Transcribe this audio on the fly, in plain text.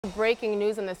Breaking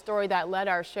news on the story that led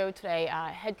our show today.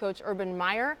 Head coach Urban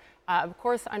Meyer, of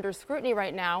course, under scrutiny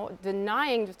right now,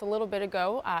 denying just a little bit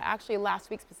ago, actually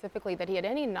last week specifically, that he had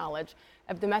any knowledge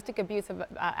of domestic abuse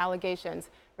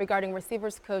allegations regarding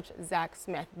receivers coach Zach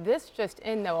Smith. This just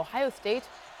in, though, Ohio State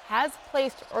has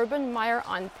placed Urban Meyer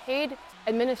on paid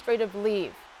administrative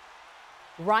leave.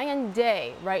 Ryan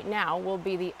Day right now will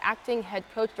be the acting head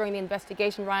coach during the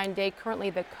investigation. Ryan Day, currently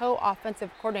the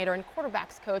co-offensive coordinator and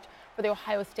quarterbacks coach for the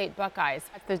Ohio State Buckeyes.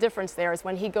 The difference there is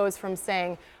when he goes from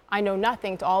saying, I know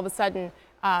nothing, to all of a sudden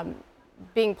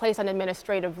being placed on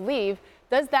administrative leave.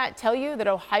 Does that tell you that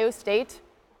Ohio State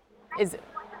is,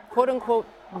 quote unquote,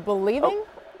 believing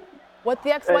what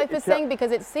the ex-wife is saying?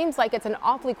 Because it seems like it's an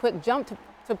awfully quick jump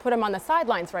to put him on the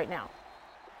sidelines right now.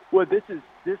 Well, this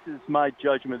is my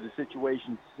judgment of the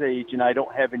situation, Sage, and I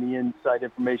don't have any inside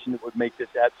information that would make this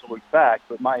absolute fact.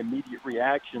 But my immediate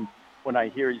reaction when I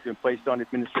hear he's been placed on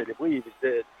administrative leave is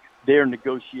that they're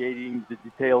negotiating the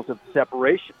details of the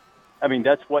separation. I mean,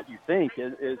 that's what you think,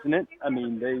 isn't it? I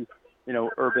mean,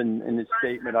 Urban, in his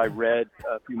statement I read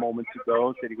a few moments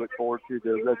ago, said he looked forward to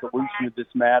the resolution of this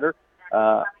matter.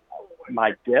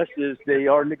 My guess is they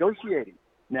are negotiating.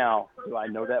 Now, do I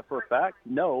know that for a fact?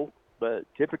 No. But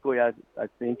typically, I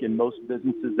think in most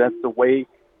businesses, that's the way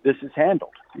this is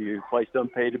handled. You place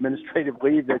unpaid administrative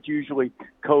leave. That's usually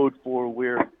code for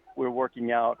we're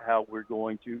working out how we're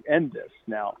going to end this.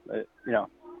 Now,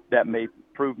 that may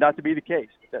prove not to be the case.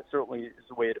 That certainly is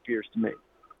the way it appears to me.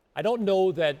 I don't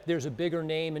know that there's a bigger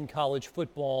name in college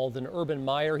football than Urban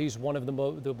Meyer. He's one of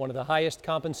the highest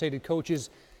compensated coaches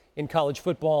in college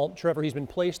football. Trevor, he's been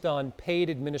placed on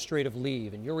paid administrative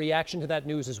leave. And your reaction to that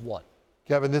news is what?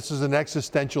 Kevin, this is an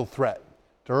existential threat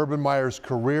to Urban Meyer's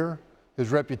career, his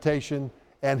reputation,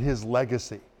 and his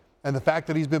legacy. And the fact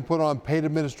that he's been put on paid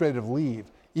administrative leave,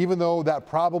 even though that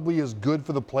probably is good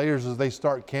for the players as they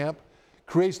start camp,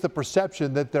 creates the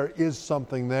perception that there is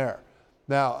something there.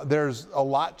 Now, there's a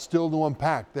lot still to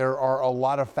unpack. There are a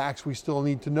lot of facts we still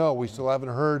need to know. We still haven't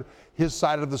heard his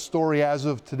side of the story as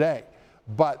of today.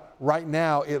 But right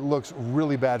now, it looks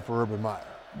really bad for Urban Meyer.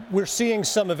 We're seeing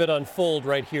some of it unfold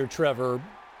right here, Trevor.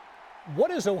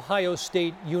 What is Ohio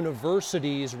State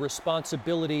University's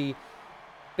responsibility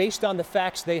based on the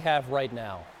facts they have right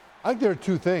now? I think there are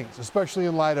two things, especially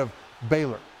in light of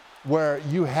Baylor, where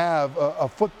you have a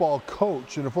football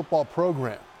coach and a football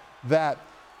program that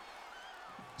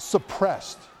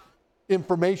suppressed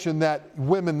information that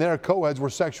women, their co-eds, were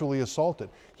sexually assaulted.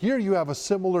 Here you have a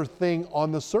similar thing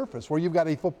on the surface where you've got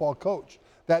a football coach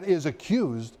that is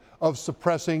accused of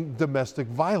suppressing domestic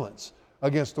violence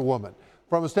against a woman.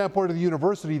 From a standpoint of the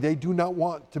university, they do not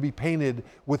want to be painted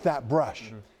with that brush.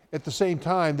 Mm-hmm. At the same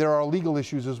time, there are legal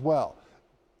issues as well.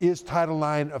 Is Title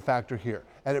IX a factor here?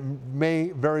 And it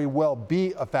may very well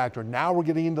be a factor. Now we're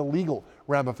getting into legal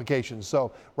ramifications.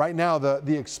 So right now,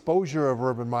 the exposure of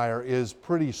Urban Meyer is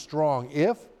pretty strong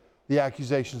if the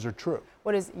accusations are true.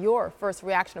 What is your first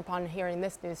reaction upon hearing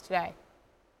this news today?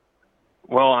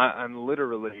 Well, I'm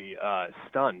literally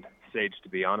stunned, Sage, to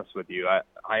be honest with you.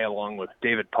 I along with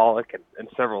David Pollack and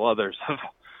several others,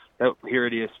 here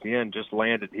at ESPN, just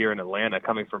landed here in Atlanta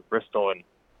coming from Bristol. And,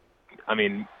 I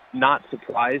mean, not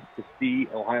surprised to see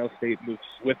Ohio State move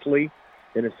swiftly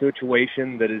in a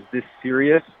situation that is this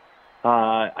serious.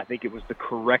 I think it was the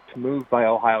correct move by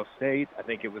Ohio State. I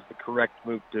think it was the correct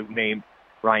move to name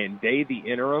Ryan Day the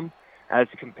interim, as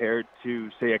compared to,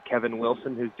 say, a Kevin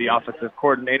Wilson, who's the offensive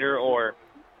coordinator, or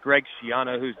Greg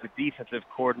Schiano, who's the defensive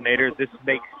coordinator. This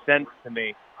makes sense to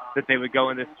me that they would go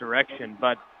in this direction.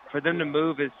 But for them to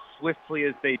move as swiftly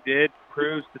as they did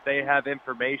proves that they have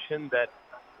information that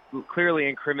clearly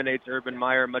incriminates Urban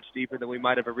Meyer much deeper than we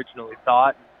might have originally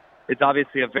thought. It's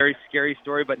obviously a very scary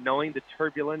story, but knowing the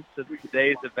turbulence of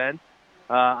today's events,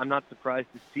 I'm not surprised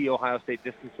to see Ohio State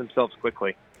distance themselves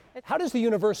quickly. How does the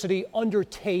university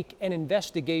undertake an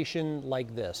investigation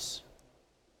like this?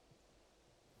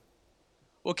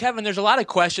 Well, Kevin, there's a lot of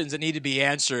questions that need to be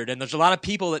answered, and there's a lot of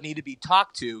people that need to be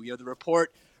talked to. The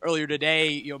report earlier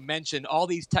today, mentioned all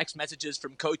these text messages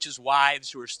from coaches'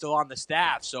 wives who are still on the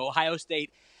staff. So Ohio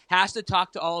State has to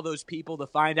talk to all of those people to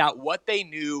find out what they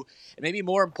knew, and maybe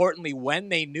more importantly, when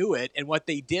they knew it and what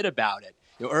they did about it.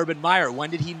 Urban Meyer, when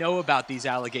did he know about these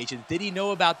allegations? Did he know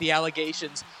about the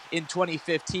allegations in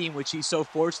 2015, which he so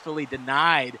forcefully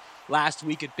denied last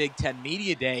week at Big Ten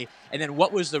Media Day? And then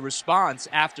what was the response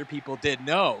after people did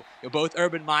know? Both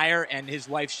Urban Meyer and his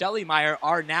wife, Shelley Meyer,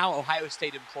 are now Ohio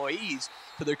State employees,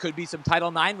 so there could be some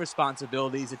Title IX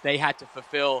responsibilities that they had to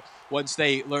fulfill once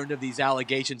they learned of these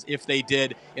allegations, if they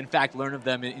did, in fact, learn of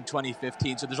them in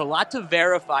 2015. So there's a lot to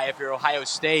verify if you're Ohio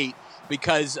State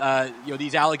because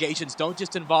these allegations don't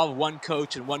just involve one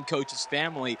coach and one coach's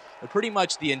family, but pretty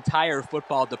much the entire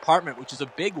football department, which is a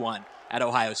big one at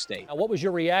Ohio State. Now, what was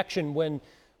your reaction when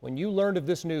you learned of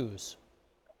this news?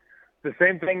 The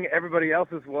same thing everybody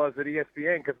else's was at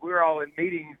ESPN, because we were all in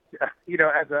meetings,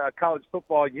 as a college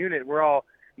football unit. We're all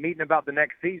meeting about the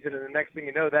next season, and the next thing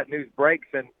you know, that news breaks,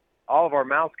 and all of our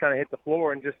mouths kind of hit the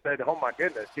floor and just said, oh, my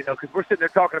goodness, because we're sitting there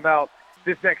talking about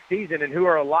this next season and who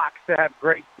are locks to have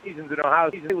great seasons in Ohio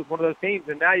State. It was one of those teams,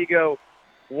 and now you go,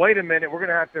 wait a minute, we're going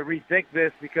to have to rethink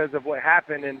this because of what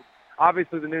happened, and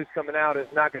obviously the news coming out is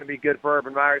not going to be good for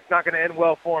Urban Meyer. It's not going to end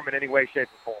well for him in any way, shape,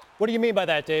 or form. What do you mean by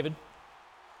that, David?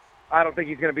 I don't think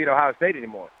he's going to beat Ohio State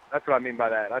anymore. That's what I mean by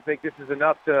that. I think this is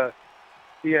enough to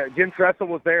Jim Tressel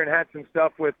was there and had some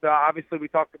stuff with, obviously we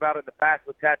talked about it in the past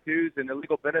with tattoos and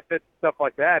illegal benefits and stuff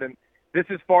like that, and this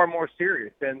is far more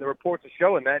serious, and the reports are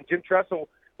showing that. And Jim Tressel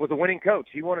was a winning coach.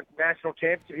 He won a national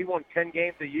championship. He won 10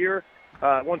 games a year,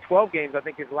 won 12 games, I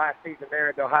think, his last season there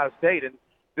at Ohio State, and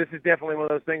this is definitely one of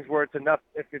those things where it's enough.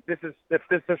 If this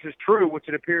is true, which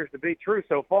it appears to be true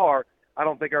so far, I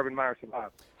don't think Urban Meyer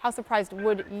survives. How surprised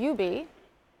would you be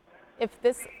if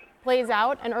this plays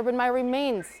out and Urban Meyer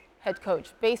remains head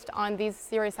coach based on these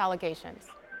serious allegations?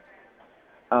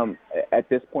 At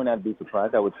this point, I'd be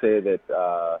surprised. I would say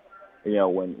that,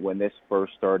 when this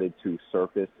first started to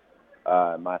surface,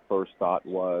 my first thought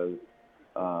was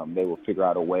they will figure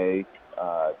out a way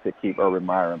to keep Urban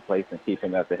Meyer in place and keep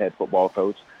him as the head football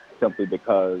coach, simply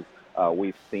because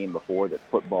we've seen before that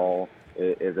football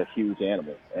is a huge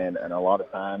animal. And a lot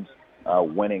of times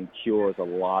winning cures a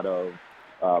lot of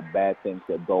bad things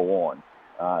that go on.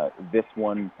 This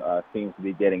one seems to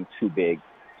be getting too big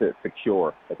to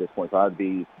cure at this point. So I'd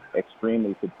be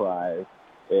extremely surprised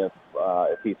if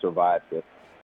he survives this.